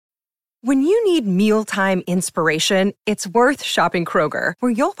When you need mealtime inspiration, it's worth shopping Kroger,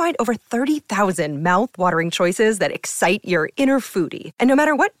 where you'll find over 30,000 mouth-watering choices that excite your inner foodie. And no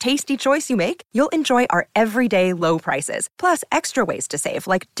matter what tasty choice you make, you'll enjoy our everyday low prices, plus extra ways to save,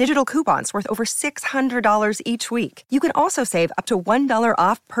 like digital coupons worth over $600 each week. You can also save up to $1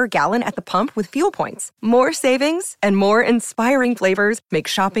 off per gallon at the pump with fuel points. More savings and more inspiring flavors make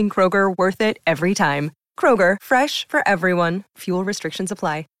shopping Kroger worth it every time. Kroger, fresh for everyone. Fuel restrictions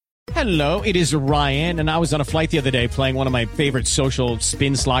apply. Hello, it is Ryan, and I was on a flight the other day playing one of my favorite social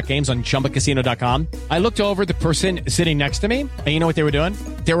spin slot games on ChumbaCasino.com. I looked over at the person sitting next to me, and you know what they were doing?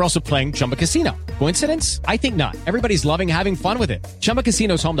 They were also playing Chumba Casino. Coincidence? I think not. Everybody's loving having fun with it. Chumba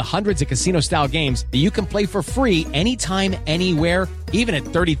Casino is home to hundreds of casino-style games that you can play for free anytime, anywhere, even at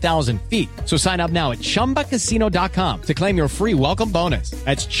 30,000 feet. So sign up now at ChumbaCasino.com to claim your free welcome bonus.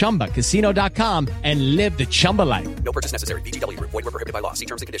 That's ChumbaCasino.com and live the Chumba life. No purchase necessary. VGW. Void where prohibited by law. See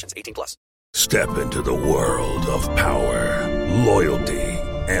terms and conditions. 18+. Step into the world of power, loyalty,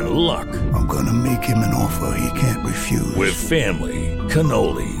 and luck. I'm gonna make him an offer he can't refuse. With family,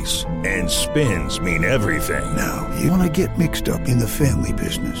 cannolis, and spins mean everything. Now, you wanna get mixed up in the family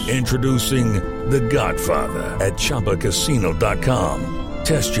business. Introducing The Godfather at ChumbaCasino.com.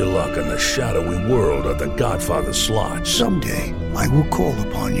 Test your luck in the shadowy world of The Godfather slot. Someday, I will call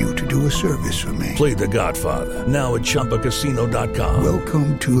upon you to do a service for me. Play The Godfather, now at ChumbaCasino.com.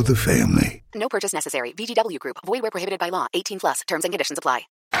 Welcome to the family. No purchase necessary. VGW Group. Void where prohibited by law. 18+. Terms and conditions apply.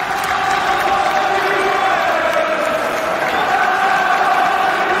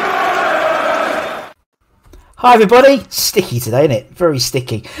 Hi everybody, sticky today, isn't it? Very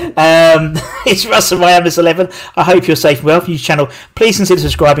sticky. It's Russ and my Amber's 11. I hope you're safe and well. For your channel, please consider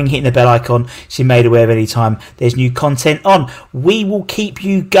subscribing, hitting the bell icon so you're made aware of any time there's new content on. We will keep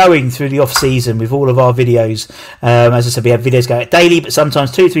you going through the off season with all of our videos. As I said, we have videos going out daily, but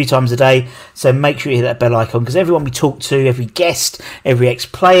sometimes 2-3 times a day. So make sure you hit that bell icon, because everyone we talk to, every guest, every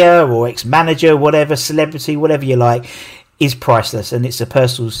ex-player or ex-manager, whatever, celebrity, whatever you like, is priceless, and it's a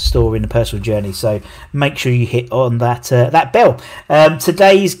personal story and a personal journey. So make sure you hit on that bell.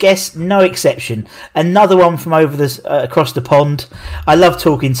 Today's guest, no exception, another one from over across the pond. I love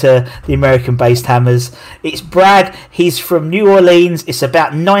talking to the American-based Hammers. It's Brad. He's from New Orleans. It's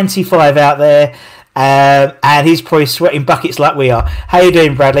about 95 out there, and he's probably sweating buckets like we are. How you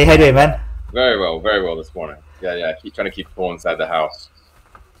doing, Bradley? How you doing, man? Very well this morning. Yeah. Keep trying to keep cool inside the house.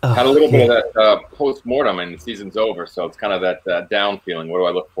 Had a little bit of that post-mortem, and the season's over, so it's kind of that down feeling. What do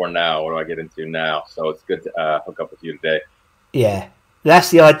I look for now? What do I get into now? So it's good to hook up with you today. Yeah, that's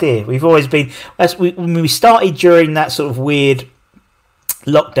the idea. We've always been... when we started during that sort of weird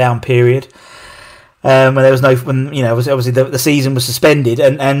lockdown period, when there was obviously the season was suspended,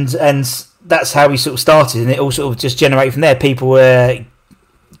 and that's how we sort of started, and it all sort of just generated from there. People were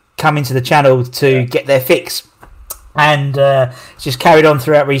coming to the channel to get their fix. And just carried on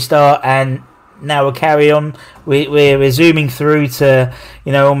throughout restart, and now we'll carry on. We're zooming through to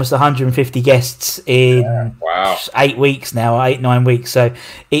almost 150 guests in 8 weeks now, 8-9 weeks. So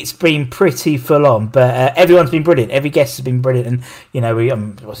it's been pretty full on, but everyone's been brilliant. Every guest has been brilliant, and we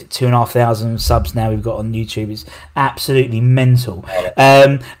 2,500 subs now we've got on YouTube. It's absolutely mental,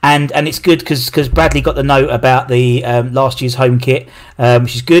 and it's good because Bradley got the note about the last year's home kit,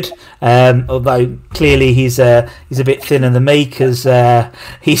 which is good. Although clearly he's a bit thinner than me, because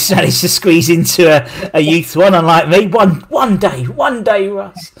he's managed to squeeze into a youth one, unlike me. One day,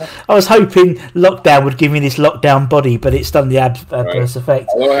 Russ. I was hoping lockdown would give me this lockdown body, but it's done the adverse effect.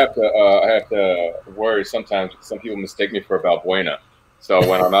 Although I have to worry sometimes. Some people mistake me for a Balbuena. So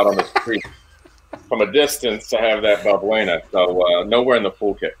when I'm out on the street from a distance, I have that Balbuena. So nowhere in the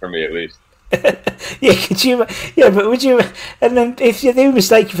full kit for me, at least. But would you? And then if you do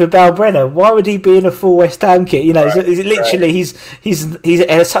mistake you for Balbuena, why would he be in a full West Ham kit? Is it literally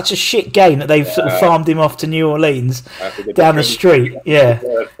he's such a shit game that they've sort of farmed him off to New Orleans down the street. Yeah,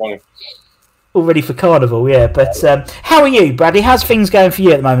 that's funny. All ready for Carnival. Yeah, but how are you, Bradley? How's things going for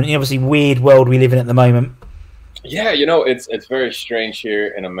you at the moment? Obviously, weird world we live in at the moment. Yeah, it's very strange here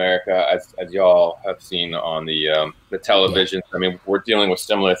in America, as y'all have seen on the television. Yeah. I mean, we're dealing with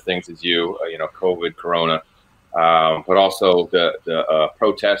similar things as you, COVID, Corona, but also the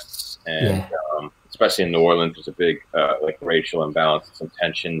protests, and especially in New Orleans, there's a big racial imbalance, some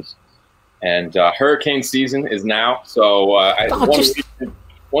tensions, and hurricane season is now. So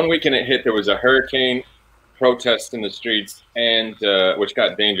one weekend it hit, there was a hurricane, protest in the streets, and which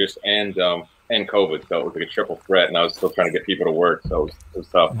got dangerous, and COVID, so it was like a triple threat, and I was still trying to get people to work, so it was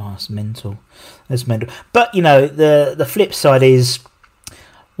tough. Oh, that's mental. But the flip side is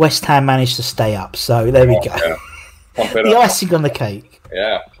West Ham managed to stay up, so there we go. Yeah. The icing on the cake.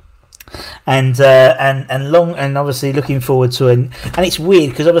 Yeah. and long, and obviously looking forward to and it's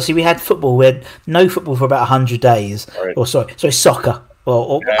weird because obviously we had no football for about 100 days, right. or sorry, soccer.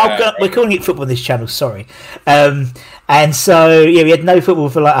 We're calling it football on this channel, sorry. And so we had no football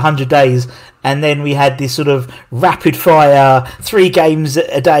for like 100 days, and then we had this sort of rapid fire 3 games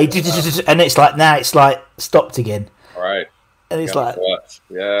a day, and it's like now it's like stopped again. Right. And it's like,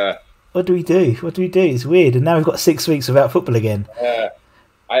 yeah. What do we do? It's weird, and now we've got 6 weeks without football again. Yeah.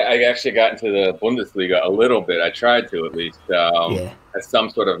 I actually got into the Bundesliga a little bit. I tried to at least as some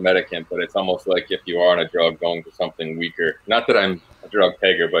sort of medicament, but it's almost like if you are on a drug, going for something weaker. Not that I'm a drug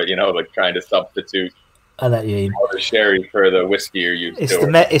taker, but like trying to substitute. I know what you mean. The sherry for the whiskey you're used to.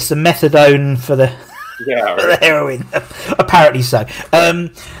 It's the methadone for the for the heroin. Apparently so.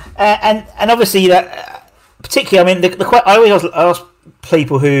 And obviously particularly, I mean, I always ask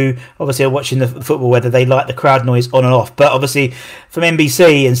people who obviously are watching the football whether they like the crowd noise on and off, but obviously from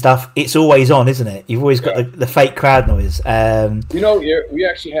NBC and stuff it's always on, isn't it? You've always got the fake crowd noise. We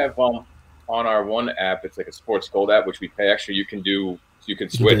actually have on our one app, it's like a Sports Gold app which we pay extra. You can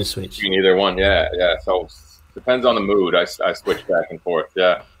switch between either one. So it depends on the mood. I switch back and forth,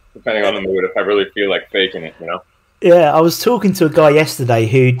 depending on the mood, if I really feel like faking it. Yeah, I was talking to a guy yesterday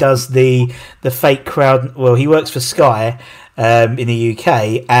who does the fake crowd. Well, he works for Sky in the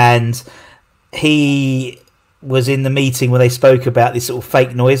UK, and he was in the meeting where they spoke about this sort of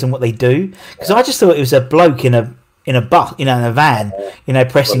fake noise and what they do. Because I just thought it was a bloke in a van,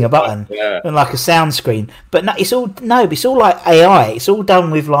 pressing a button and like a sound screen. But no, it's all like AI. It's all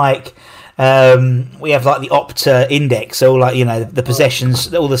done with like. We have like the Opta index, so like the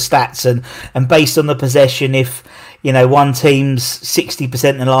possessions, all the stats, and based on the possession, if one team's 60%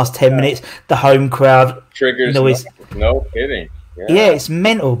 in the last 10 minutes, the home crowd triggers. No kidding. Yeah, it's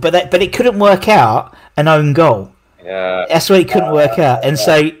mental. But it couldn't work out an own goal. Yeah, that's what it couldn't work out, and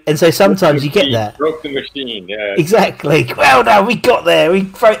so sometimes you get that. Broke the machine. Yeah, exactly. Well, no, we got there. We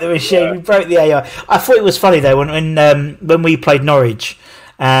broke the machine. We broke the AI. I thought it was funny though when we played Norwich.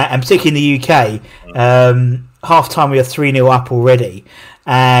 And particularly in the UK, half time we were 3-0 up already,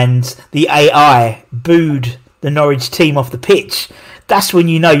 and the AI booed the Norwich team off the pitch. That's when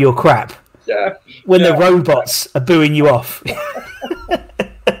you know you're crap. Yeah. When the robots are booing you off.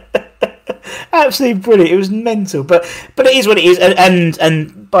 Absolutely brilliant. It was mental, but it is what it is,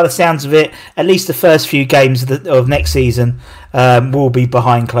 and by the sounds of it, at least the first few games of next season will be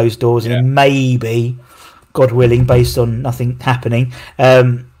behind closed doors, and maybe, God willing, based on nothing happening,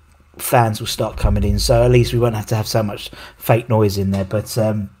 fans will start coming in, so at least we won't have to have so much fake noise in there. But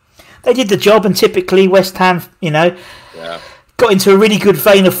they did the job, and typically West Ham, got into a really good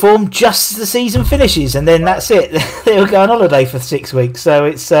vein of form just as the season finishes, and then that's it. They'll go on holiday for 6 weeks, so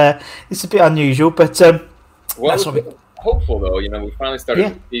it's a bit unusual. But that's what hopeful though. We finally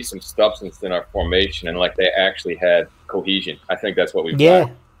started to see some substance in our formation, and like they actually had cohesion. I think that's what we've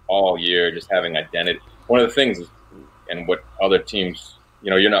got all year, just having identity. One of the things is, and what other teams,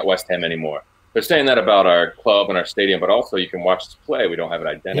 you're not West Ham anymore. They're saying that about our club and our stadium, but also you can watch us play. We don't have an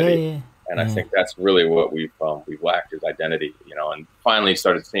identity, and I think that's really what we've lacked is identity. And finally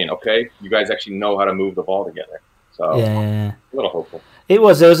started seeing, okay, you guys actually know how to move the ball together. So a little hopeful. There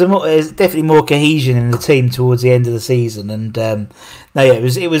was definitely more cohesion in the team towards the end of the season, and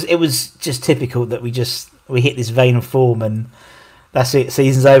it was just typical that we hit this vein of form, and that's it.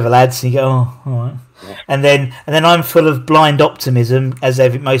 Season's over, lads. And you go, oh, all right. Yeah. And then I'm full of blind optimism, as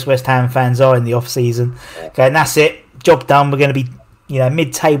most West Ham fans are in the off season. Going, that's it, job done. We're going to be,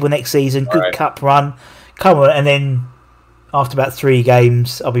 mid-table next season. Good cup run, come on. And then after about 3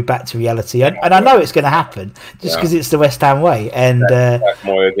 games, I'll be back to reality. And I know it's going to happen just because it's the West Ham way. And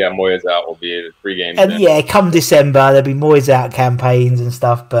Moyes out will be 3 games. And come December, there'll be Moyes out campaigns and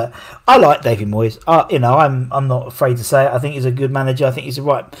stuff. But I like David Moyes. I'm not afraid to say it. I think he's a good manager. I think he's the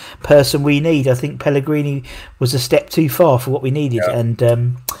right person we need. I think Pellegrini was a step too far for what we needed.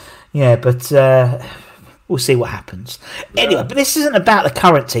 Yeah. But we'll see what happens. Anyway, but this isn't about the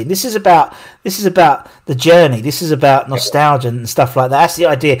current team. This is about the journey. This is about nostalgia and stuff like that. That's the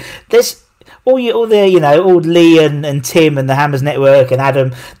idea. There's all Lee and Tim and the Hammers Network and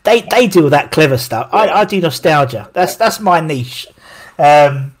Adam. They do all that clever stuff. I do nostalgia. That's my niche.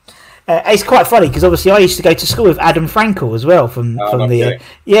 It's quite funny because obviously I used to go to school with Adam Frankel as well from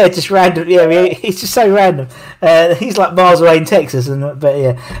just random. He's just so random. He's like miles away in Texas,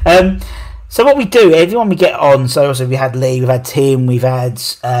 So what we do, everyone we get on, so also we had Lee, we've had Tim, we've had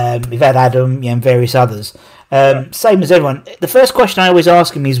Adam, and various others. Same as everyone. The first question I always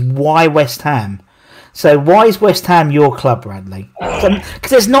ask him is why West Ham. So why is West Ham your club, Bradley? Because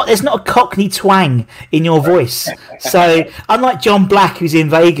there's not a Cockney twang in your voice. So unlike John Black, who's in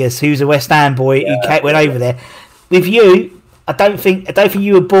Vegas, who's a West Ham boy who went over there, with you, I don't think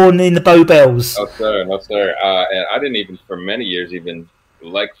you were born in the Bow Bells. No sir, no sir. And I didn't even for many years even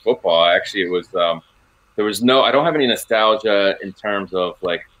like football. Actually, it was there was no. I don't have any nostalgia in terms of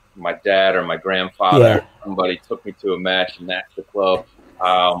like my dad or my grandfather. Somebody took me to a match and that's the club.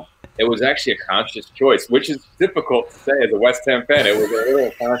 It was actually a conscious choice, which is difficult to say as a West Ham fan. It was a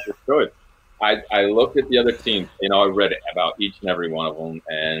real conscious choice. I looked at the other teams. I read about each and every one of them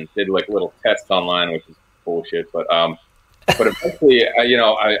and did like little tests online, which is bullshit. But eventually,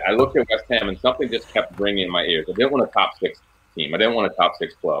 I looked at West Ham and something just kept ringing in my ears. I didn't want a top 6 team. I didn't want a top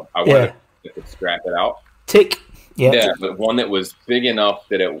 6 club. I wanted to scrap it out. Tick. Yeah, but one that was big enough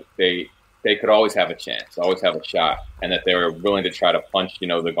that they could always have a chance, always have a shot, and that they were willing to try to punch, the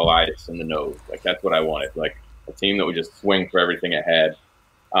Goliaths in the nose. Like, that's what I wanted. Like, a team that would just swing for everything it had.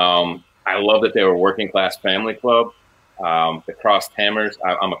 I love that they were a working-class family club. The Crossed Hammers,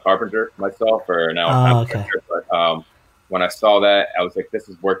 I'm a carpenter myself, or now I'm a carpenter, but when I saw that, I was like, this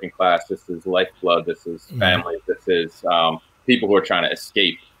is working class, this is lifeblood, this is family, this is people who are trying to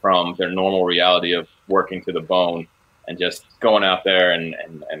escape from their normal reality of working to the bone and just going out there and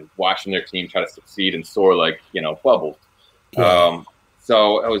watching their team try to succeed and soar like, bubbles.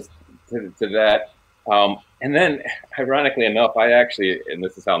 So I was to that. And then, ironically enough, I actually, and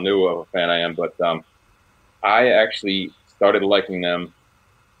this is how new of a fan I am, but I actually started liking them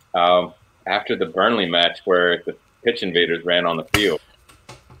after the Burnley match where the pitch invaders ran on the field.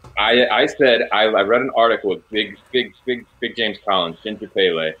 I said, I read an article with big James Collins, Ginger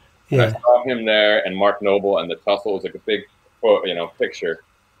Pele. And I saw him there and Mark Noble, and the tussle was like a big, picture.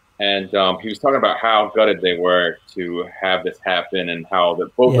 And he was talking about how gutted they were to have this happen, and how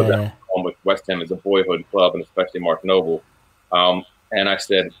that both of them with West Ham is a boyhood club, and especially Mark Noble. And I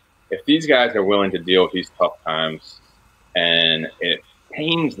said, if these guys are willing to deal with these tough times, and it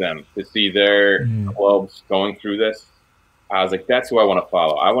pains them to see their clubs going through this, I was like, that's who I want to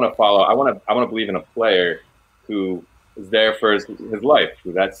follow. I want to believe in a player who is there for his life.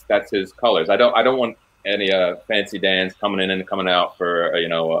 That's his colors. I don't want any fancy Dan's coming in and coming out for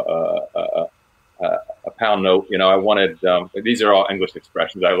a pound note. I wanted these are all English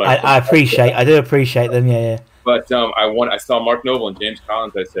expressions. I do appreciate them. Yeah. But I saw Mark Noble and James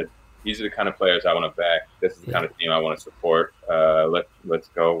Collins. I said, these are the kind of players I want to back. This is the kind of team I want to support. Let's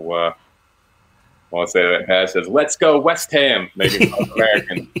go. I'll say that Pat says, "Let's go West Ham." Maybe North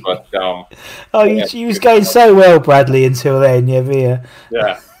American, but you was going so well, Bradley, until then. Yeah.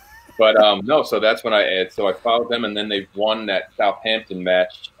 But no. So that's when I followed them, and then they won that Southampton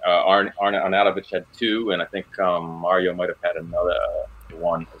match. Arne Arnautovic had 2, and I think Mario might have had another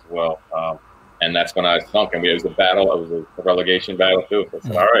one as well. And that's when I sunk, and it was a battle. It was a relegation battle too. So I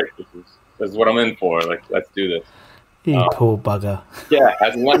said, all right, this is what I'm in for. Like, let's do this. You poor bugger. Yeah,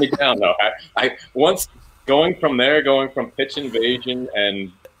 hasn't let me down though. I once going from pitch invasion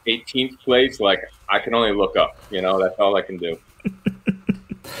and 18th place, like, I can only look up. That's all I can do.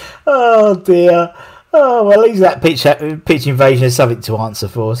 Oh dear. Oh well, at least that pitch invasion is something to answer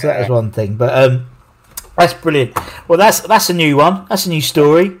for. So that was one thing. But that's brilliant. Well, that's a new one. That's a new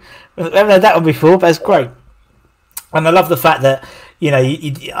story. I haven't heard that one before, but that's great. And I love the fact that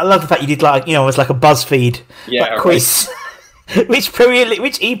I love the fact you did it's like a BuzzFeed quiz. Which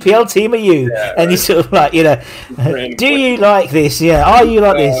EPL team are you? Yeah, and you sort of like, do you like this? Yeah, are you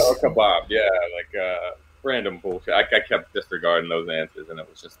like this? Kebab, random bullshit. I kept disregarding those answers, and it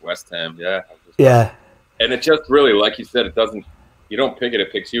was just West Ham. Yeah. And it just really, like you said, you don't pick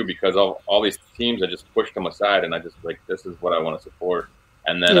it picks you, because all these teams, I just pushed them aside, and I just like, this is what I want to support.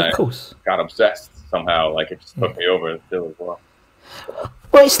 And then I got obsessed somehow. Like, it just took me over still as well.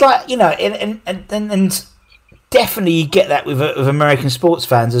 Well, it's like, and definitely you get that with American sports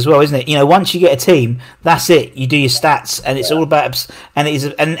fans as well, isn't it? Once you get a team, that's it. You do your stats, and it's all about. And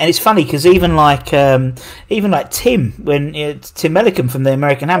it's funny because even like Tim, when Tim Mellicombe from the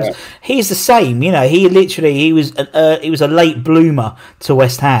American Hammers, he's the same. He was a late bloomer to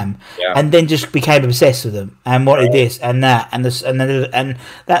West Ham, and then just became obsessed with them and wanted this and that and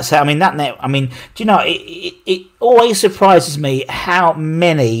that's how. Do you know? It always surprises me how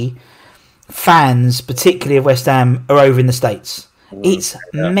many fans, particularly of West Ham, are over in the States. It's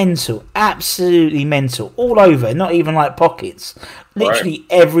mental, absolutely mental, all over. Not even like pockets. Literally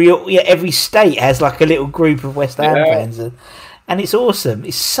every state has like a little group of West Ham fans, and it's awesome.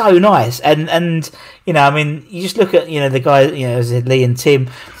 It's so nice, and you just look at the guys, as I said, Lee and Tim,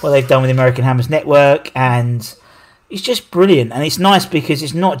 what they've done with the American Hammers Network, and it's just brilliant, and it's nice because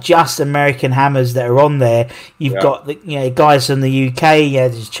it's not just American hammers that are on there. You've got the guys from the UK. Yeah,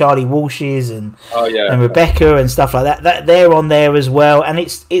 there's Charlie Walsh's and Rebecca and stuff like that. That they're on there as well, and I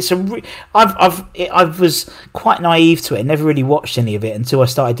was quite naive to it. I never really watched any of it until I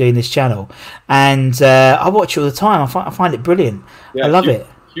started doing this channel, and I watch it all the time. I find it brilliant. I love it.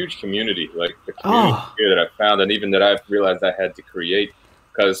 Huge community, like the community here that I've found, and even that I've realized I had to create.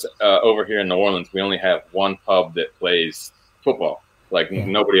 Because over here in New Orleans, we only have one pub that plays football. Like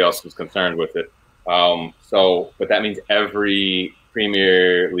nobody else was concerned with it. But that means every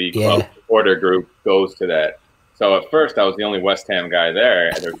Premier League club supporter group goes to that. So at first, I was the only West Ham guy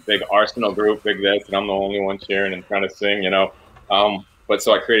there. There's a big Arsenal group, big this, and I'm the only one cheering and trying to sing, But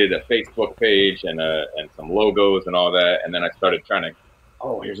so I created a Facebook page and some logos and all that, and then I started trying to.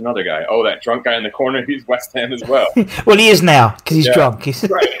 Oh, here's another guy. Oh, that drunk guy in the corner, he's West Ham as well. Well, he is now, because he's drunk.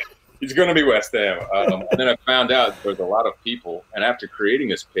 Right. He's going to be West Ham. And then I found out there's a lot of people, and after creating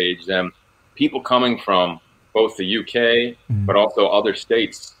this page, people coming from both the UK, but also other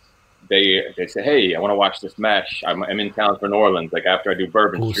states, they say, hey, I want to watch this match. I'm in town for New Orleans, like after I do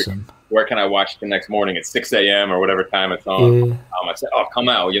Bourbon Street. Where can I watch the next morning at 6 a.m. or whatever time it's on? Yeah. I said, oh, come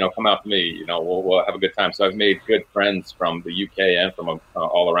out to me. We'll have a good time. So I've made good friends from the UK and from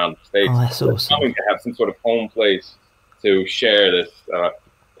all around the States. Oh, that's awesome. Coming to have some sort of home place to share this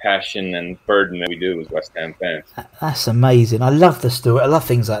passion and burden that we do as West Ham fans. That's amazing. I love the story. I love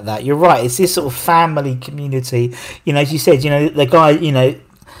things like that. You're right. It's this sort of family community. As you said, the guy,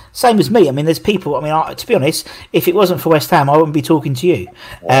 same as me. I mean, there's people. I mean, to be honest, if it wasn't for West Ham, I wouldn't be talking to you.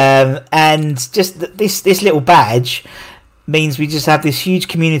 And just this little badge means we just have this huge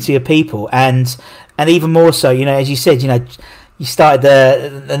community of people, and even more so, as you said, you started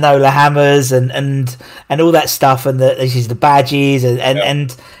the Nolahammers and all that stuff, and the badges,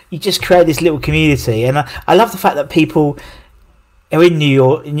 and you just create this little community. And I love the fact that people are in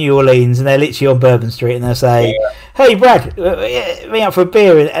New Orleans, and they're literally on Bourbon Street, and they'll say, "Hey, Brad, meet up for a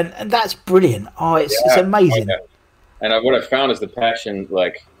beer," and that's brilliant. Oh, it's amazing. And what I found is the passion,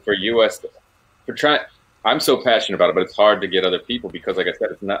 like for US, for trying. I'm so passionate about it, but it's hard to get other people because, like I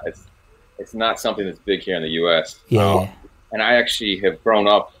said, it's not something that's big here in the US. And I actually have grown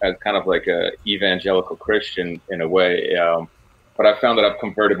up as kind of like a evangelical Christian in a way. But I found that I've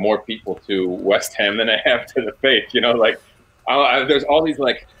converted more people to West Ham than I have to the faith. There's all these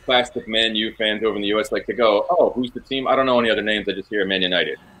like plastic Man U fans over in the U.S. like to go, oh, who's the team? I don't know any other names. I just hear Man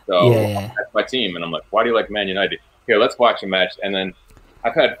United. So that's my team. And I'm like, why do you like Man United? Here, let's watch a match. And then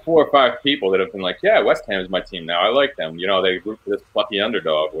I've had 4 or 5 people that have been like, yeah, West Ham is my team now. I like them. They root for this plucky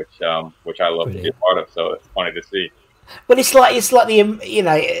underdog, which I love to be a part of. So it's funny to see. Well, it's like the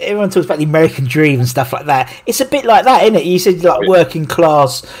everyone talks about the American dream and stuff like that. It's a bit like that, isn't it? You said like working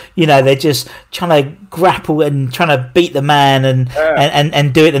class. They're just trying to grapple and trying to beat the man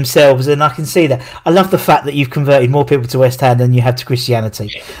and do it themselves. And I can see that. I love the fact that you've converted more people to West Ham than you have to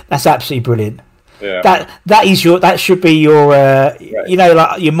Christianity. That's absolutely brilliant. Yeah. That should be your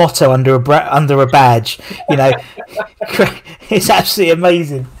like your motto under a badge. It's absolutely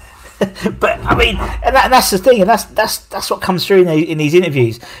amazing. But I mean, and that's the thing, and that's what comes through in these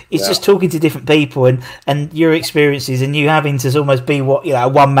interviews. It's just talking to different people and your experiences, and you having to almost be a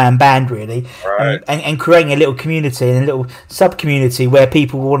one-man band really, right. and creating a little community and a little sub community where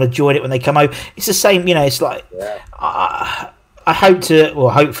people want to join it when they come over. It's the same, it's like I hope to, well,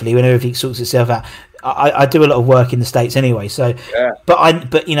 hopefully when everything sorts itself out. I do a lot of work in the States anyway, so but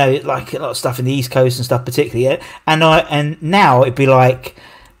like a lot of stuff in the East Coast and stuff particularly, and now it'd be like.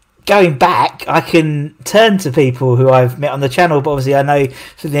 Going back, I can turn to people who I've met on the channel, but obviously I know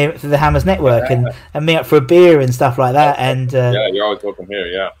through the Hammers Network and meet up for a beer and stuff like that. And you're always welcome here.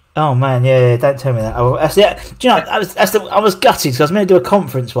 Yeah. Oh man, don't tell me that. Do you know? I was gutted because I was meant to do a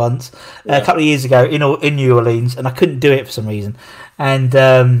conference once a couple of years ago in New Orleans, and I couldn't do it for some reason. And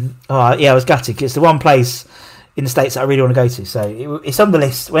I was gutted because it's the one place in the States that I really want to go to. So it's on the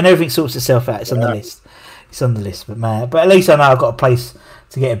list. When everything sorts itself out, it's on the list. It's on the list. But at least I know I've got a place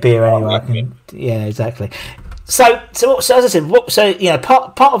to get a beer anyway. Exactly. So as I said,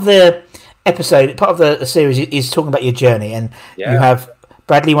 part of the episode, part of the series is talking about your journey, and you have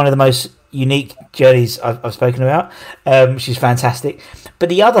Bradley, one of the most unique journeys I've spoken about, which is fantastic. But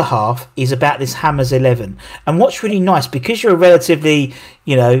the other half is about this Hammers 11, and what's really nice, because you're a relatively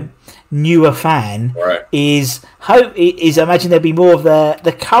newer fan, is I imagine there'll be more of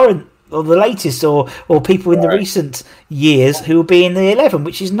the current. Or the latest, or people in the recent years who will be in the 11,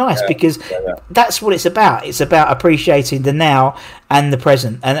 which is nice because that's what it's about. It's about appreciating the now and the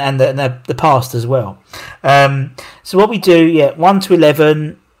present and the past as well. So what we do, 1 to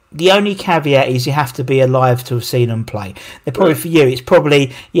 11, the only caveat is you have to be alive to have seen them play. They're probably for you. It's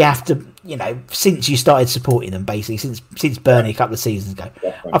probably you have to, since you started supporting them, basically since Burnley a couple of seasons ago.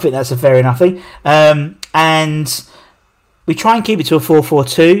 Definitely. I think that's a fair enough thing. And we try and keep it to a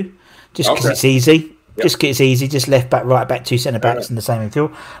 4-4-2, just because it's easy. Yep. Just because it's easy. Just left back, right back, 2 centre backs in the same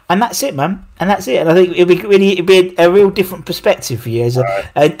midfield, and that's it, man. And that's it. And I think it'd be a real different perspective for you as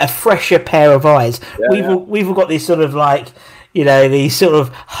a fresher pair of eyes. We've all got this sort of like. These sort of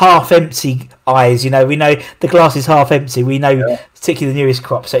half-empty eyes. We know the glass is half-empty. We know particularly the newest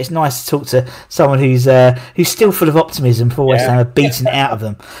crop. So it's nice to talk to someone who's still full of optimism for West Ham, beating it out of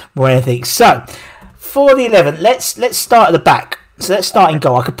them more than anything. So for the 11, let's start at the back. So let's start in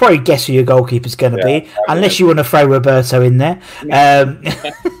goal. I could probably guess who your goalkeeper's going to be, unless you want to throw Roberto in there. It'd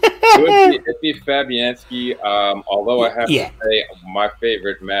be Fabianski. Although I have to say, my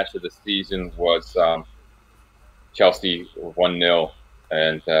favorite match of the season was. Chelsea 1-0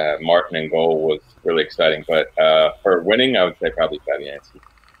 and Martin in goal was really exciting. But for winning, I would say probably Fabianski.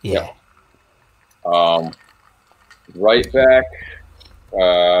 Yeah. Right back,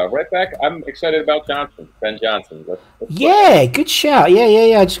 I'm excited about Ben Johnson. Let's good shout.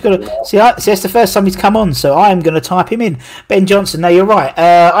 I just got to see. That's the first time he's come on, so I'm going to type him in. Ben Johnson. No, you're right.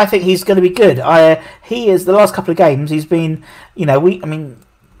 I think he's going to be good. He is the last couple of games. He's been,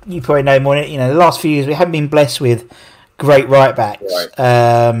 you probably know more. The last few years we haven't been blessed with great right backs. Right.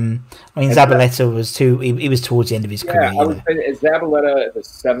 Zabaleta was too. He was towards the end of his career. I would say Zabaleta, the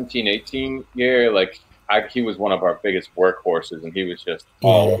 17-18 year, he was one of our biggest workhorses, and he was just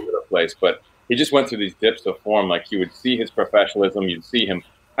all over the place. But he just went through these dips of form. Like you would see his professionalism, you'd see him.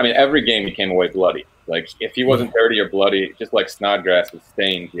 I mean, every game he came away bloody. Like if he wasn't dirty or bloody, just like Snodgrass was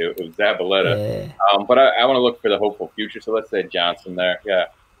stained, it was Zabaleta. Yeah. But I want to look for the hopeful future. So let's say Johnson there. Yeah.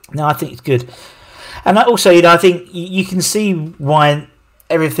 No, I think it's good. And also, I think you can see why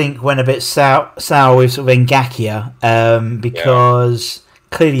everything went a bit sour with sort of Ngakia, because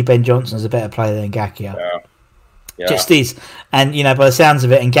clearly Ben Johnson's a better player than Ngakia. Yeah. Just is. And, by the sounds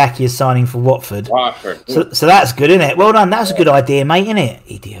of it, Ngakia is signing for Watford. So that's good, isn't it? Well done. That's a good idea, mate, isn't it?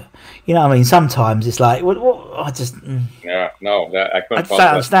 Idiot. Sometimes it's like, I just... Yeah, no, I couldn't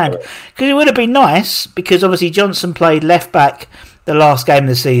understand. Because it would have been nice, because obviously Johnson played left-back the last game of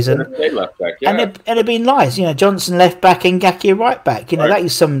the season. Left back, yeah. And it'd been nice, Johnson left back and Ngakia right back. That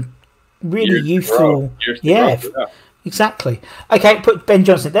is some really youthful. Exactly. Okay, put Ben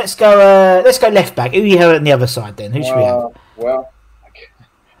Johnson. Let's go left back. Who you have on the other side then? Who should we have? Well,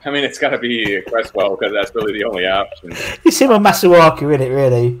 it's got to be Cresswell because that's really the only option. It's him or Masuaku, isn't it?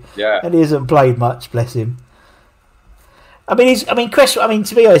 Really? Yeah. And he hasn't played much. Bless him. Cresswell.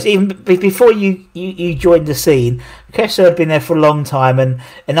 To be honest, even before you joined the scene, Cresswell had been there for a long time, and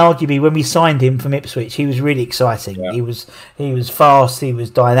arguably when we signed him from Ipswich, he was really exciting. Yeah. He was fast, he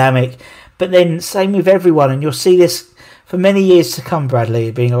was dynamic. But then same with everyone, and you'll see this for many years to come. Bradley,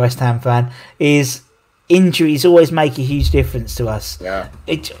 being a West Ham fan, is injuries always make a huge difference to us. Yeah.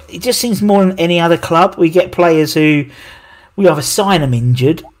 It just seems more than any other club. We get players who we either sign them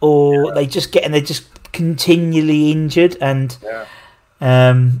injured, or they're just continually injured, and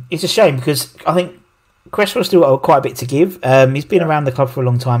it's a shame because I think Cresswell's still got quite a bit to give. He's been around the club for a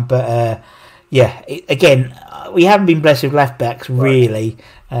long time, but we haven't been blessed with left backs really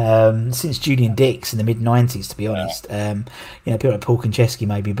since Julian Dix in the mid-90s, to be honest. People like Paul Konchesky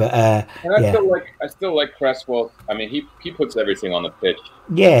maybe, but I still like Cresswell. He puts everything on the pitch.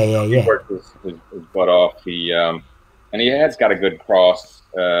 He works his butt off. And he has got a good cross,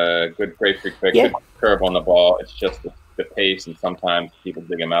 great free kick, good curve on the ball. It's just the pace, and sometimes people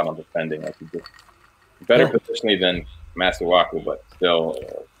dig him out on defending. Like he's just better positionally than Masuaku, but still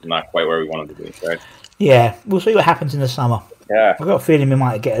not quite where we want him to be, right? Yeah, we'll see what happens in the summer. Yeah. I've got a feeling we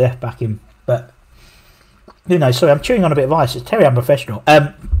might get a left back in, but who knows? Sorry, I'm chewing on a bit of ice. It's very unprofessional.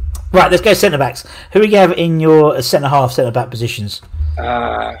 Right, let's go centre backs. Who do you have in your centre half, centre back positions?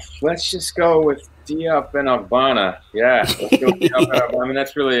 Let's just go with Diop and Ogbonna. Yeah, let's go with Diop and Ogbonna.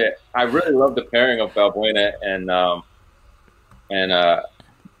 That's really it. I really love the pairing of Balbuena and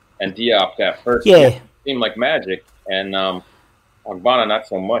Diop. That first game seemed like magic, and Ogbonna not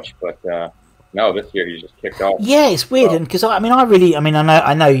so much, but no, this year he's just kicked off. Yeah, it's weird, because I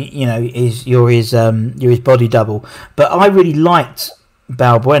know you're his body double, but I really liked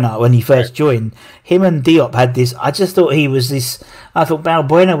Balbuena when he first joined. Him and Diop had this. I just thought he was this. I thought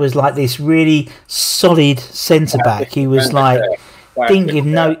Balbuena was like this really solid centre back. He was like, didn't give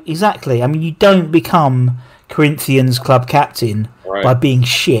no exactly. You don't become Corinthians club captain by being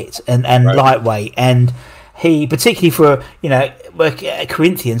shit and lightweight. And he, particularly for work at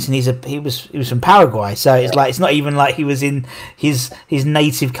Corinthians, and he was from Paraguay, so it's like it's not even like he was in his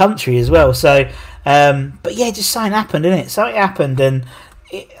native country as well. So, but yeah, just something happened, didn't it? Something happened, and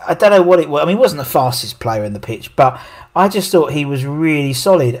I don't know what it was. I mean, he wasn't the fastest player in the pitch, but I just thought he was really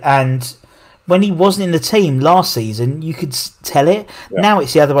solid. And when he wasn't in the team last season, you could tell it. Yeah. Now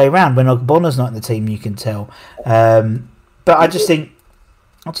it's the other way around. When Ogbona's not in the team, you can tell. But I just think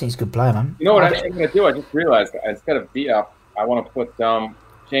he's a good player, man. You know what I'm going to do? I just realized instead of Diop, I want to put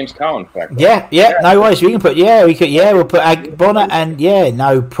James Collins back there. Yeah, no worries. We'll put Ogbonna and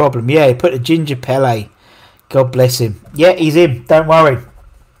no problem. Yeah, put a Ginger Pele. God bless him. Yeah, he's in. Don't worry.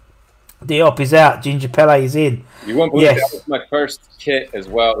 Diop is out. Ginger Pele is in. You won't believe that was my first kit as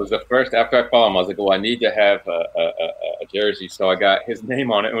well. It was the first after I followed him. I was like, "Oh, I need to have a jersey." So I got his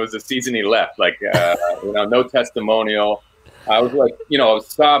name on it. It was the season he left. Like, no testimonial. I was like, I was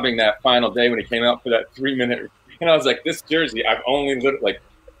sobbing that final day when he came out for that 3-minute. And I was like, "This jersey, I've only literally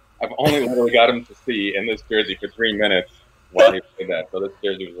got him to see in this jersey for 3 minutes while he played that." So this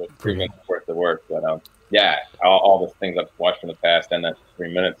jersey was like 3 minutes worth of work. But all the things I've watched in the past and that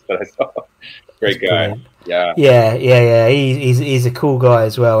 3 minutes that I saw. Great guy. Yeah. He's a cool guy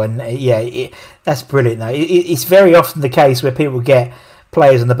as well, and that's brilliant. Though it's very often the case where people get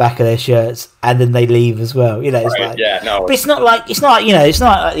players on the back of their shirts and then they leave as well. It's right, but it's not like the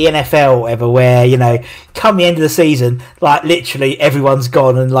NFL or whatever where come the end of the season, like literally everyone's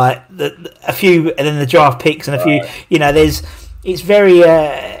gone and like a few, and then the draft picks and a few. It's very.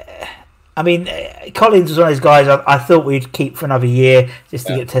 Collins was one of those guys I thought we'd keep for another year just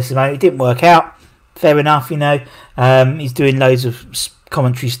to get testimony. It didn't work out. Fair enough, He's doing loads of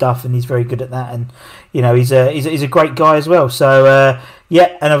commentary stuff and he's very good at that. And he's a great guy as well. So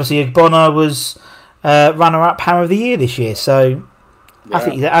and obviously Ogbonna was runner-up Hammer of the Year this year. So I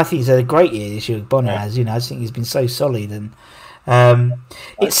think he's had a great year this year. Ogbonna has. I just think he's been so solid, and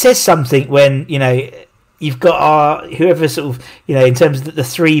it says something when you've got whoever sort of, in terms of the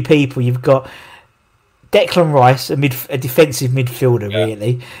three people, you've got Declan Rice, a defensive midfielder,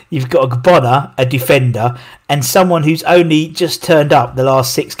 really. You've got Ogbonna, a defender, and someone who's only just turned up the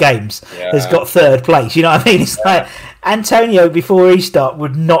last 6 games has got third place. You know what I mean? It's like Antonio before restart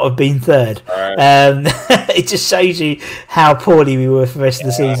would not have been third. Right. It just shows you how poorly we were for the rest of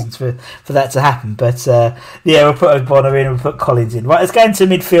the seasons for that to happen. But we'll put Ogbonna in and we'll put Collins in. Right, let's go into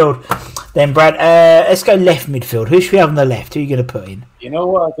midfield then, Brad. Let's go left midfield. Who should we have on the left? Who are you going to put in?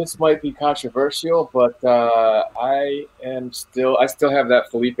 This might be controversial, but I still have that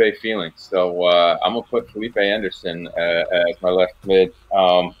Felipe feeling. So I'm gonna put Felipe Anderson as my left mid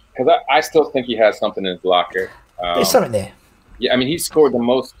because I still think he has something in his locker. There's something there. Yeah, I mean he scored the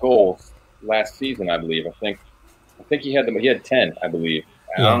most goals last season, I believe. I think he had 10, I believe.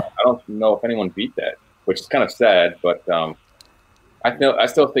 I don't know if anyone beat that, which is kind of sad, but I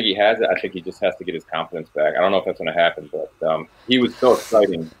still think he has it. I think he just has to get his confidence back. I don't know if that's going to happen, but he was so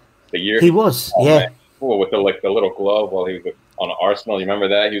exciting the year. He was, with the little glove while he was on Arsenal. You remember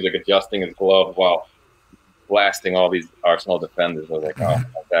that? He was adjusting his glove while blasting all these Arsenal defenders. I was like, oh,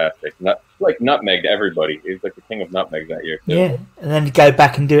 fantastic! Nutmegged everybody. He was like the king of nutmegs that year too. Yeah, and then go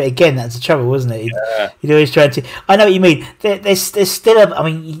back and do it again. That's the trouble, wasn't it? He'd always try to. I know what you mean. There's still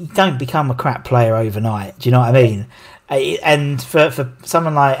you don't become a crap player overnight. Do you know what I mean? And for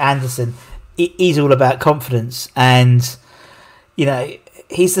someone like Anderson, he's all about confidence, and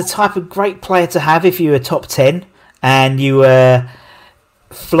he's the type of great player to have if you were top 10 and you were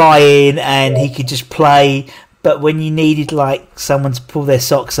flying and he could just play. But when you needed like someone to pull their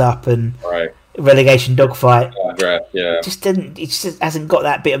socks up and relegation dogfight, he just hasn't got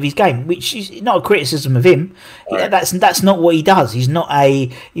that bit of his game, which is not a criticism of him. Right. That's not what he does. He's not a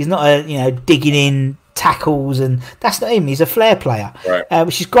digging in tackles, and that's not him. He's a flair player,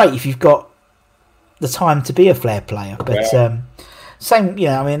 which is great if you've got the time to be a flair player. But same,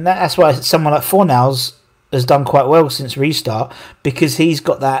 that's why someone like Fornals has done quite well since restart, because he's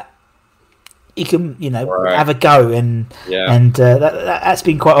got that. He can, have a go, and that's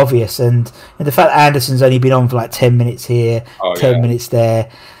been quite obvious. And the fact that Anderson's only been on for like 10 minutes here, 10 minutes there,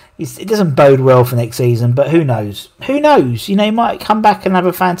 it doesn't bode well for next season. But who knows? He might come back and have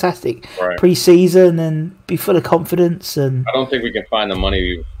a fantastic pre-season and be full of confidence. And I don't think we can find the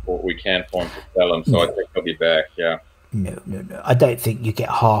money we can for him to sell him, so I think he'll be back. Yeah. No. I don't think you get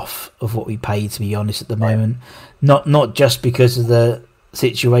half of what we pay, to be honest, at the moment. Not just because of the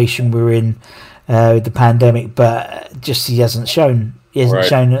situation we're in with the pandemic, but just he hasn't shown. He hasn't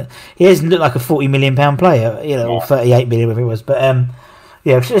shown that he hasn't looked like a £40 million player, or 38 million, whatever it was. But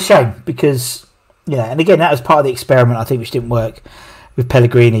it's a shame because and again that was part of the experiment, I think, which didn't work. with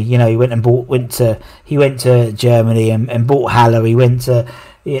Pellegrini. You know, he went to Germany and bought Haller. He went to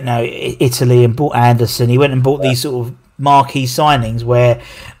Italy and bought Anderson. He went and bought these sort of marquee signings where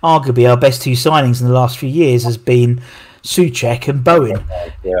arguably our best two signings in the last few years has been Souček and Bowen.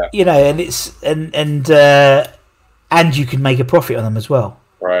 Yeah. You know, and it's and you can make a profit on them as well.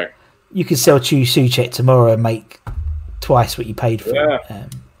 Right. You could sell Souček tomorrow and make twice what you paid for. Yeah.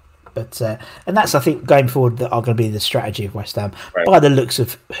 And that's, I think, going forward, that are going to be the strategy of West Ham by the looks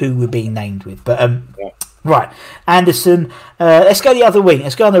of who we're being named with. But right, Anderson. Let's go the other wing.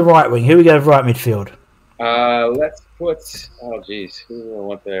 Let's go on the right wing. Who are we going to right midfield? Let's put. Oh, geez, who do I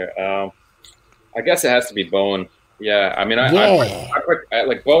want there? I guess it has to be Bowen. Yeah, I mean, I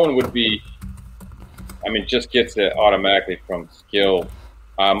like Bowen would be. I mean, just gets it automatically from skill.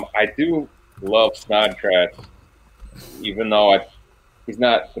 I do love Snodgrass, even though he's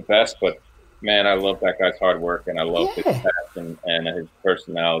not the best, but man, I love that guy's hard work, and I love his passion and his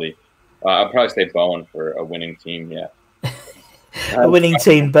personality. I'll probably say Bowen for a winning team. Yeah, a winning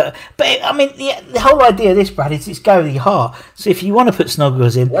team, but I mean, the whole idea of this, Brad, is it's go with your heart. So if you want to put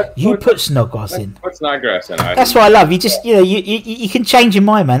Snodgrass in, put Snodgrass in. Put Snodgrass in. That's what I love. You just you can change your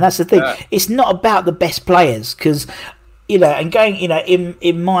mind, man. That's the thing. Yeah. It's not about the best players because. And going,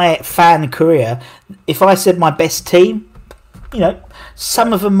 in my fan career, if I said my best team,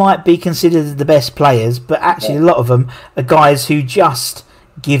 some of them might be considered the best players, but actually a lot of them are guys who just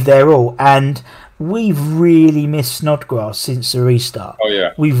give their all. And we've really missed Snodgrass since the restart. Oh,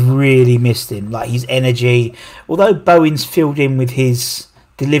 yeah. We've really missed him, like his energy. Although Bowen's filled in with his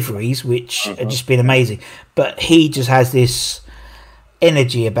deliveries, which have just been amazing, but he just has this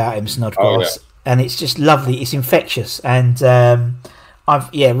energy about him, Snodgrass. Oh, yeah. And it's just lovely. It's infectious, and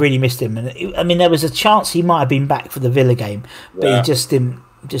I've really missed him. And I mean, there was a chance he might have been back for the Villa game, but he just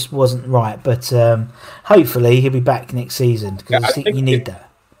wasn't right. But hopefully he'll be back next season because I think you need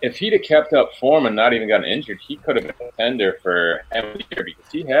that. If he'd have kept up form and not even gotten injured, he could have been a contender for MVP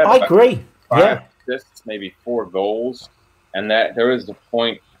because he had. I agree. 5 assists, maybe 4 goals, and that there was a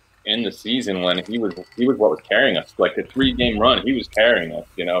point in the season when he was what was carrying us. Like the 3-game run, he was carrying us.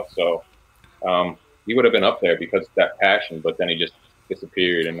 So. He would have been up there because of that passion, but then he just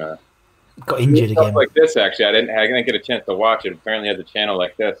disappeared and got injured again. Like this, actually, I didn't get a chance to watch it. Apparently, he has a channel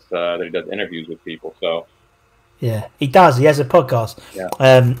like this that he does interviews with people. So, yeah, he does. He has a podcast.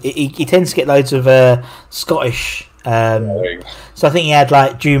 Yeah. He tends to get loads of Scottish. So I think he had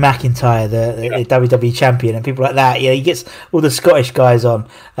like Drew McIntyre, the WWE champion, and people like that. He gets all the Scottish guys on.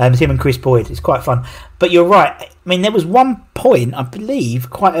 Him and Chris Boyd. It's quite fun. But you're right. I mean, there was one point, I believe,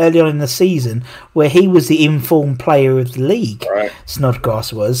 quite early on in the season where he was the informed player of the league. Right.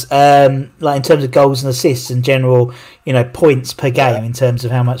 Snodgrass was, like in terms of goals and assists and general, points per game in terms of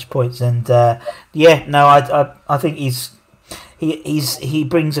how much points. And I think he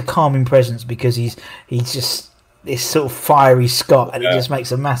brings a calming presence because he's just this sort of fiery Scot, and it just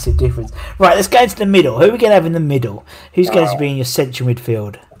makes a massive difference. Right, let's go into the middle. Who are we going to have in the middle? Who's going to be in your central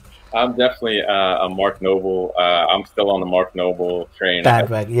midfield? I'm definitely a Mark Noble. I'm still on the Mark Noble train.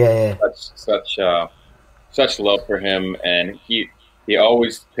 Bandwag, yeah. Such love for him, and he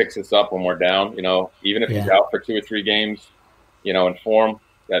always picks us up when we're down. Even if he's out for 2 or 3 games, in form.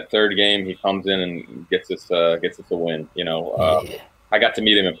 That 3rd game, he comes in and gets us a win. I got to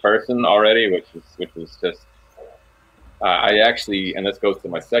meet him in person already, which was just. I actually, and this goes to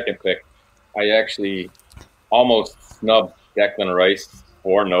my second pick, I actually almost snubbed Declan Rice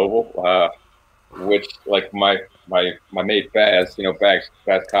for Noble, which like my mate Baz,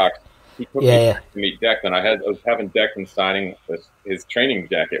 Baz Cox, he took me to meet Declan. I was having Declan signing his training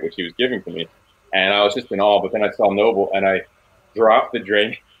jacket, which he was giving to me, and I was just in awe. But then I saw Noble, and I dropped the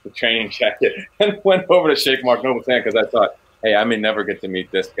training jacket and went over to shake Mark Noble's hand because I thought, hey, I may never get to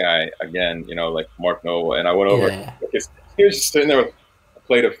meet this guy again, like Mark Noble. And I went over because he was just sitting there with a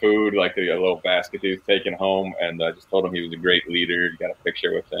plate of food, like a little basket he was taking home, and I just told him he was a great leader. Got a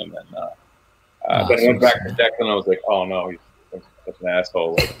picture with him, and then I went back to Declan, and I was like, oh no, he's such an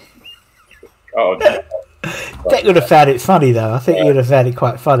asshole. Like, Declan would have found it funny though. I think he would have found it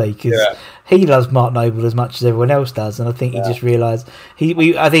quite funny because he loves Mark Noble as much as everyone else does, and I think he just realised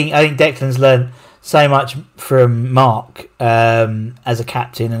I think Declan's learned so much from Mark as a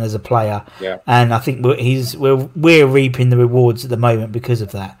captain and as a player, and I think we're reaping the rewards at the moment because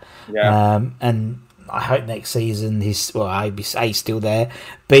of that. And I hope next season I hope he's still there.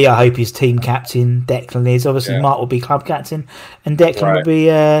 B, I hope his team captain Declan is. Obviously, Mark will be club captain, and Declan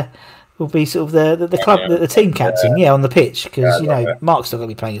will be sort of the club the team captain, on the pitch because Mark's not going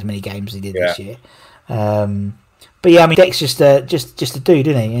to be playing as many games as he did this year. But I mean, Dec's just a dude,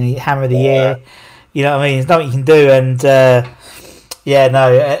 isn't he? And he hammer of the year. You know what I mean? There's nothing you can do, and Yeah,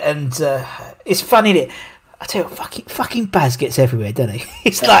 no, and it's funny that I tell you, fucking Baz gets everywhere, doesn't he?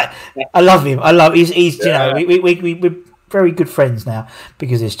 It's like I love him. He's you know we're very good friends now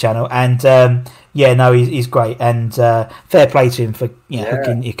because of this channel, and he's great, and fair play to him for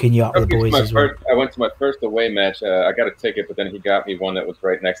hooking you up with the boys as well. I went to my first away match. I got a ticket, but then he got me one that was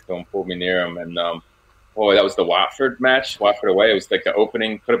right next to him, pulled me near him, and boy, that was the Watford match. Watford away. It was like the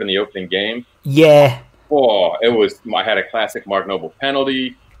opening, put up in the opening game. Yeah. Oh, it was. I had a classic Mark Noble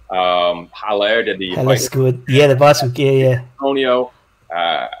penalty. Haller did the. That's good. Yeah, the bicycle gear. Yeah. Antonio,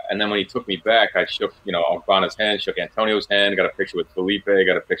 and then when he took me back, I shook, Albana's hand, shook Antonio's hand, got a picture with Felipe,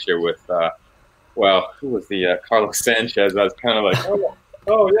 got a picture with, who was the Carlos Sanchez? I was kind of like,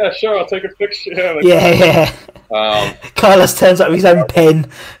 oh yeah, sure, I'll take a picture. Carlos turns up with his own pen.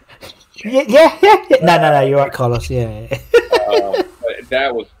 Yeah. No, you're right, Carlos. Yeah.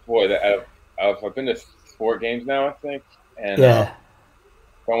 That was I've been to 4 games now, I think, and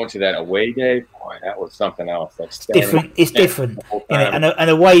going to that away day, boy, that was something else. Like different. It's different, and an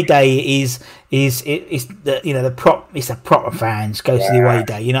away day is the proper fans go to the away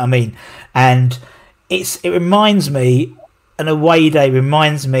day. You know what I mean? And it reminds me. An away day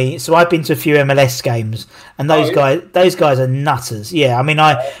reminds me. So I've been to a few MLS games, and those guys are nutters. Yeah, I mean,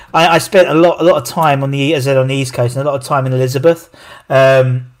 I spent a lot of time on the East Coast and a lot of time in Elizabeth,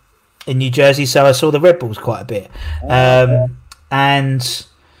 in New Jersey. So I saw the Red Bulls quite a bit, and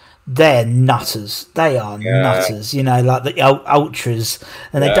they're nutters. They are nutters, like the ultras,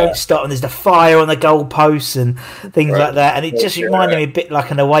 and they don't stop. And there's the fire on the goalposts and things like that. And it just reminded me a bit like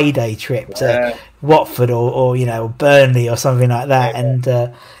an away day trip to Watford or Burnley or something like that. And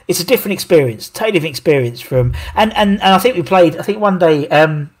it's a different experience, totally different experience from. And I think we played. I think one day,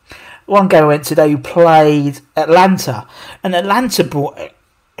 one game I went to, they played Atlanta, and Atlanta brought a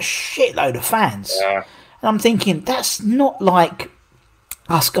shitload of fans. Yeah. And I'm thinking that's not like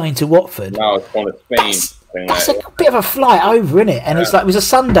us going to Watford. No, it's on Spain. That's a bit of a flight over, isn't it? And it was a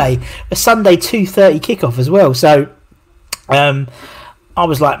Sunday 2:30 kickoff as well. So, I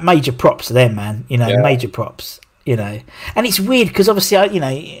was like, major props to them, man. Major props. And it's weird because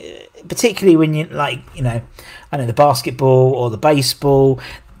obviously, particularly when you I know the basketball or the baseball,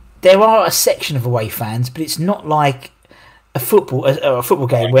 there are a section of away fans, but it's not like a football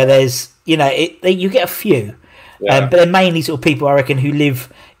game where there's you get a few. But they're mainly sort of people, I reckon, who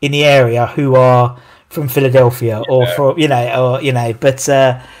live in the area who are from Philadelphia or from, but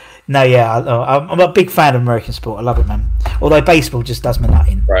I'm a big fan of American sport. I love it, man. Although baseball just does me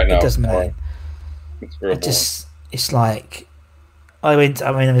nothing. Right now. It does me nothing. It's like, I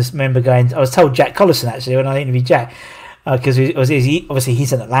was told Jack Collison actually when I interviewed Jack, because obviously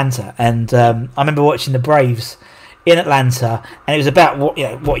he's in Atlanta, and I remember watching the Braves in Atlanta, and it was about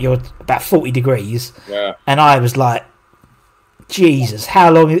about 40 degrees, and I was like, Jesus, how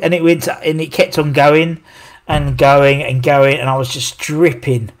long? And it kept on going and going and going, and I was just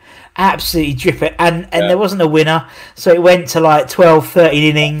dripping, absolutely dripping, and there wasn't a winner, so it went to like 12, 13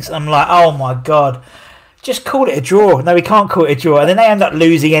 innings. I'm like, oh my God, just call it a draw. No, we can't call it a draw, and then they end up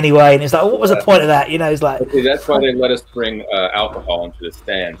losing anyway, and it's like, what was the point of that? It's like, that's why they let us bring alcohol into the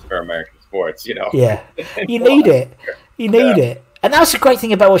stands for American sports. Yeah, you need it. You need it, and that's the great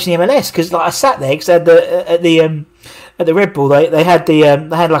thing about watching the MLS, because I sat there because at the Red Bull they had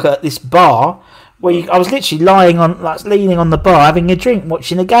this bar where I was literally leaning on the bar having a drink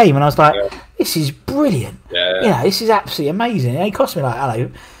watching the game, and I was like, this is brilliant. This is absolutely amazing. And it cost me like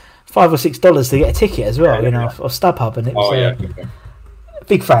 $5 or $6 to get a ticket as well, or StubHub, and it was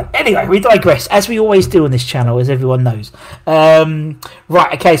big fan. Anyway, we digress, as we always do on this channel, as everyone knows.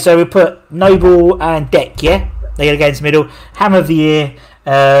 Right, okay, so we put Noble and Deck, they go against the middle. Hammer of the year,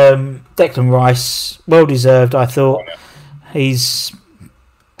 Declan Rice, well deserved, I thought. He's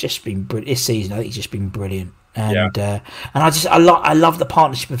just been brilliant this season. I think he's just been brilliant, and I love the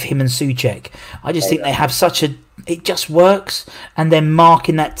partnership of him and Souček. I just think they have it just works. And then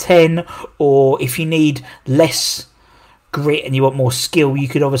marking that 10, or if you need less grit and you want more skill, you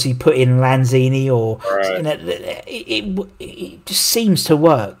could obviously put in Lanzini, or it just seems to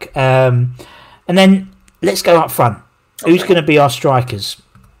work. And then let's go up front. Who's going to be our strikers?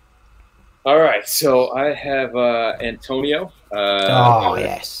 All right, so I have Antonio.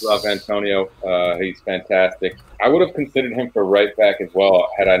 Yes. Love Antonio. He's fantastic. I would have considered him for right back as well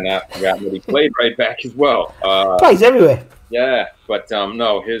had I not forgotten that he played right back as well. Plays everywhere. Yeah, but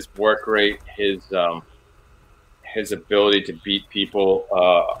no, his work rate, his ability to beat people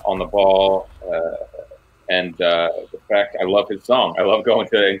on the ball, and the fact I love his song. I love going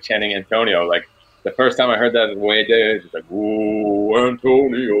to and chanting Antonio. Like, the first time I heard that way, it's just like, ooh,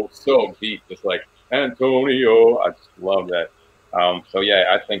 Antonio, so deep, just like Antonio. I just love that. So yeah,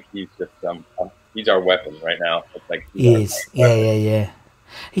 I think he's just he's our weapon right now. It's like he is. Yeah.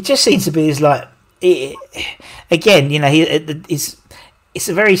 He just seems to be again. It's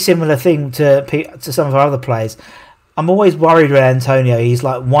a very similar thing to some of our other players. I'm always worried with Antonio. He's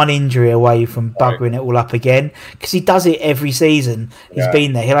like one injury away from buggering it all up again, because he does it every season. He's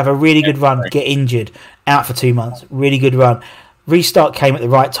been there. He'll have a really good run, get injured, out for 2 months, really good run. Restart came at the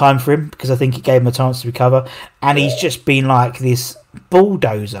right time for him, because I think it gave him a chance to recover, and he's just been like this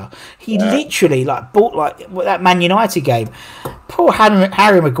bulldozer. He literally bought that Man United game. Poor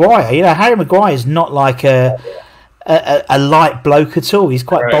Harry Maguire. Harry Maguire is not like a light bloke at all. He's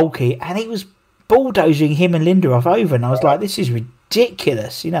quite bulky, and he was bulldozing him and Lindelof over, and I was like, this is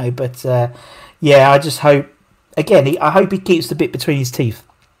ridiculous, but I just hope I hope he keeps the bit between his teeth,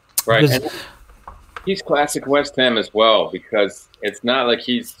 right? And he's classic West Ham as well, because it's not like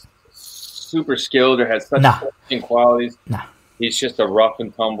he's super skilled or has such interesting qualities. He's just a rough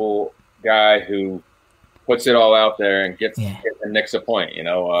and tumble guy who puts it all out there and gets and nicks a point,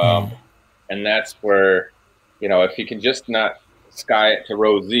 and that's where, if he can just not sky it to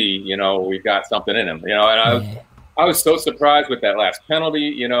row Z, we've got something in him, and I was so surprised with that last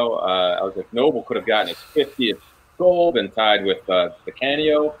penalty, I was like, Noble could have gotten his 50th goal and tied with the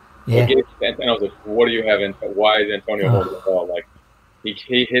Canio. And I was like, what do you have in, why is Antonio holding the ball? Like,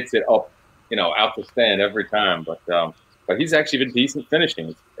 he hits it up, out the stand every time, but he's actually been decent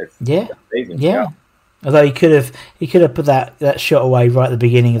finishing. It's amazing. Yeah. Although he could have put that shot away right at the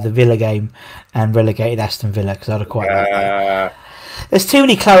beginning of the Villa game and relegated Aston Villa, because I'd have quite liked that. There's too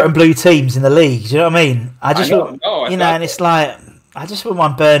many claret and blue teams in the league. Do you know what I mean? And it's like, I just wouldn't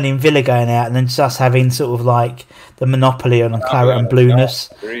mind Burnley and Villa going out and then just having sort of like the monopoly on claret and blueness.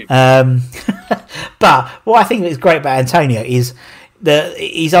 But what I think is great about Antonio is that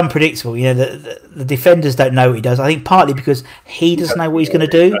he's unpredictable. The defenders don't know what he does. I think partly because he doesn't know what he's going to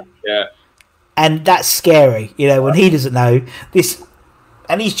do. Yeah. And that's scary, when he doesn't know this.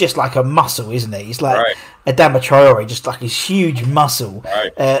 And he's just like a muscle, isn't he? He's like Adama Traore, just like this huge muscle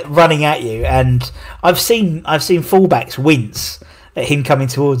running at you. And I've seen fullbacks wince at him coming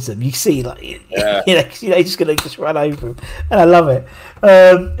towards them. You see, he's just going to run over him, and I love it.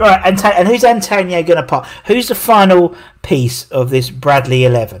 Right, and who's Antonio going to part? Who's the final piece of this Bradley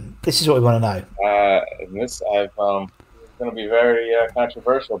 11? This is what we want to know. It's going to be very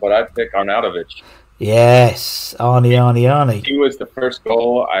controversial, but I'd pick Arnautovic. Yes, Arnie. He was the first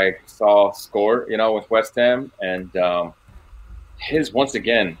goal I saw score, with West Ham, and his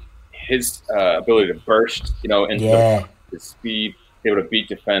ability to burst, into his speed, able to beat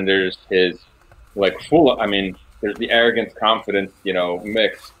defenders, his there's the arrogance, confidence,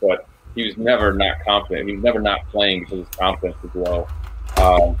 mix, but he was never not confident. He was never not playing because his confidence was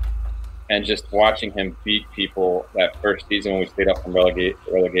low. And just watching him beat people that first season when we stayed up from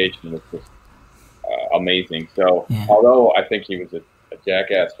relegation was just amazing. So, although I think he was a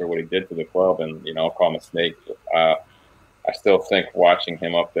jackass for what he did to the club, and I'll call him a snake, I still think watching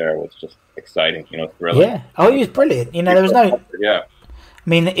him up there was just exciting. Thrilling. Yeah. Oh, he was brilliant. There was no. Yeah. I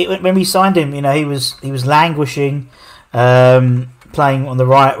mean, when we signed him, he was languishing, playing on the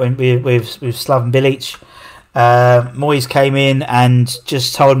right with Slaven Bilic. Moyes came in and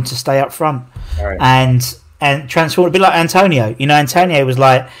just told him to stay up front, and transformed a bit like Antonio. Antonio was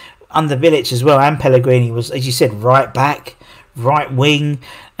like under Bilic as well, and Pellegrini was, as you said, right back, right wing,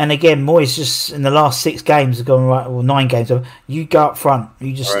 and again Moyes just in the last 6 games have gone 9 games. You go up front,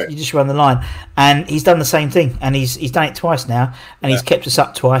 you just run the line, and he's done the same thing, and he's done it twice now, and he's kept us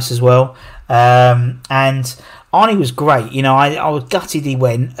up twice as well, and. Arnie was great, I was gutted he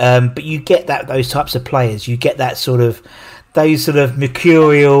went, but you get those types of players, you get those sort of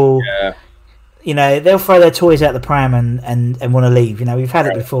mercurial, they'll throw their toys out the pram and want to leave. We've had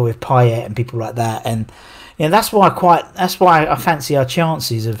it before with Payet and people like that, and that's why I fancy our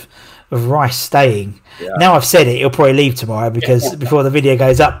chances of Rice staying. Yeah. Now I've said it, he'll probably leave tomorrow because before the video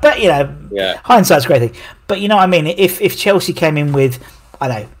goes up. But hindsight's a great thing. But you know what I mean? If Chelsea came in with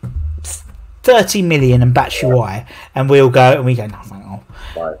 30 million and Batshuayi, and we go, no.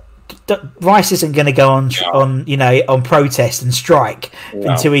 Rice isn't going to go on protest and strike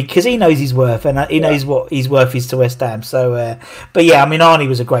until because he knows his worth, and he knows what his worth is to West Ham. So, but yeah, I mean, Arnie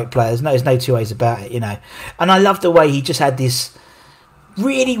was a great player. There's no two ways about it, And I love the way he just had this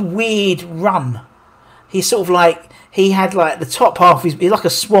really weird run. He's sort of he had the top half of he's like a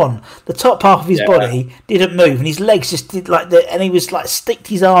swan. The top half of his body didn't move, and his legs just did and he was sticked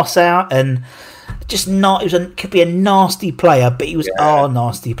his arse out, and just not. Could be a nasty player, but he was our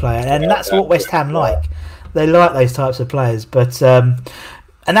nasty player, and that's what West Ham like. They like those types of players. But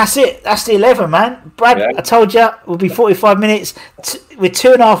and And that's it. That's the 11, man. Brad, Yeah. I told you, we'll be 45 minutes. We're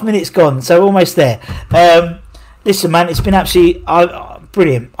 2.5 minutes gone, so almost there. Listen, man, it's been absolutely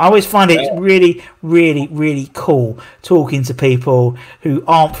brilliant. I always find it really, really, really cool talking to people who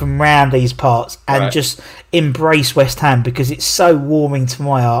aren't from around these parts and just embrace West Ham, because it's so warming to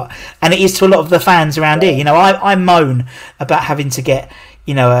my heart, and it is to a lot of the fans around here. You know, I moan about having to get,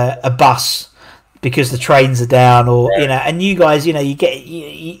 you know, a bus because the trains are down, or you know, and you guys, you know, you get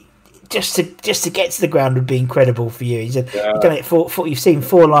you just to get to the ground would be incredible for you. You've done it you've seen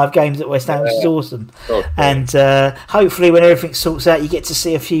 4 live games at West Ham, which is awesome. And hopefully, when everything sorts out, you get to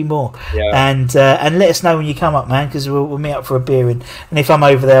see a few more. And let us know when you come up, man, because we'll meet up for a beer. And if I'm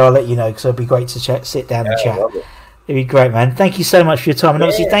over there, I'll let you know, because it'll be great to sit down and chat. It'd be great, man. Thank you so much for your time, and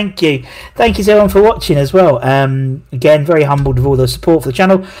obviously thank you to everyone for watching as well. Again, very humbled with all the support for the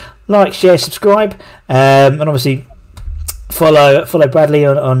channel. Like, share, subscribe, and obviously follow Bradley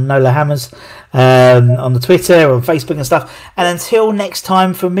on Nolahammers on the Twitter, on Facebook and stuff. And until next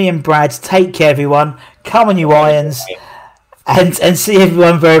time, from me and Brad, take care, everyone. Come on, you Irons, and see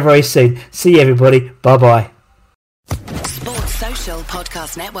everyone very, very soon. See you, everybody. Bye-bye. Sports Social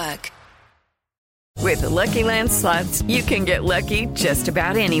Podcast Network. With the Lucky Land Slots, you can get lucky just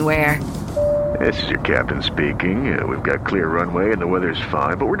about anywhere. This is your captain speaking. We've got clear runway and the weather's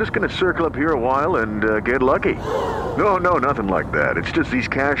fine, but we're just going to circle up here a while and get lucky. No, nothing like that. It's just these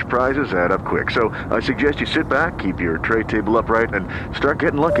cash prizes add up quick. So I suggest you sit back, keep your tray table upright, and start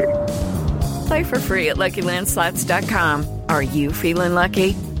getting lucky. Play for free at LuckyLandSlots.com. Are you feeling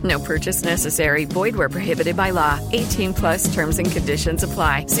lucky? No purchase necessary. Void where prohibited by law. 18+ terms and conditions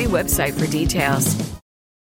apply. See website for details.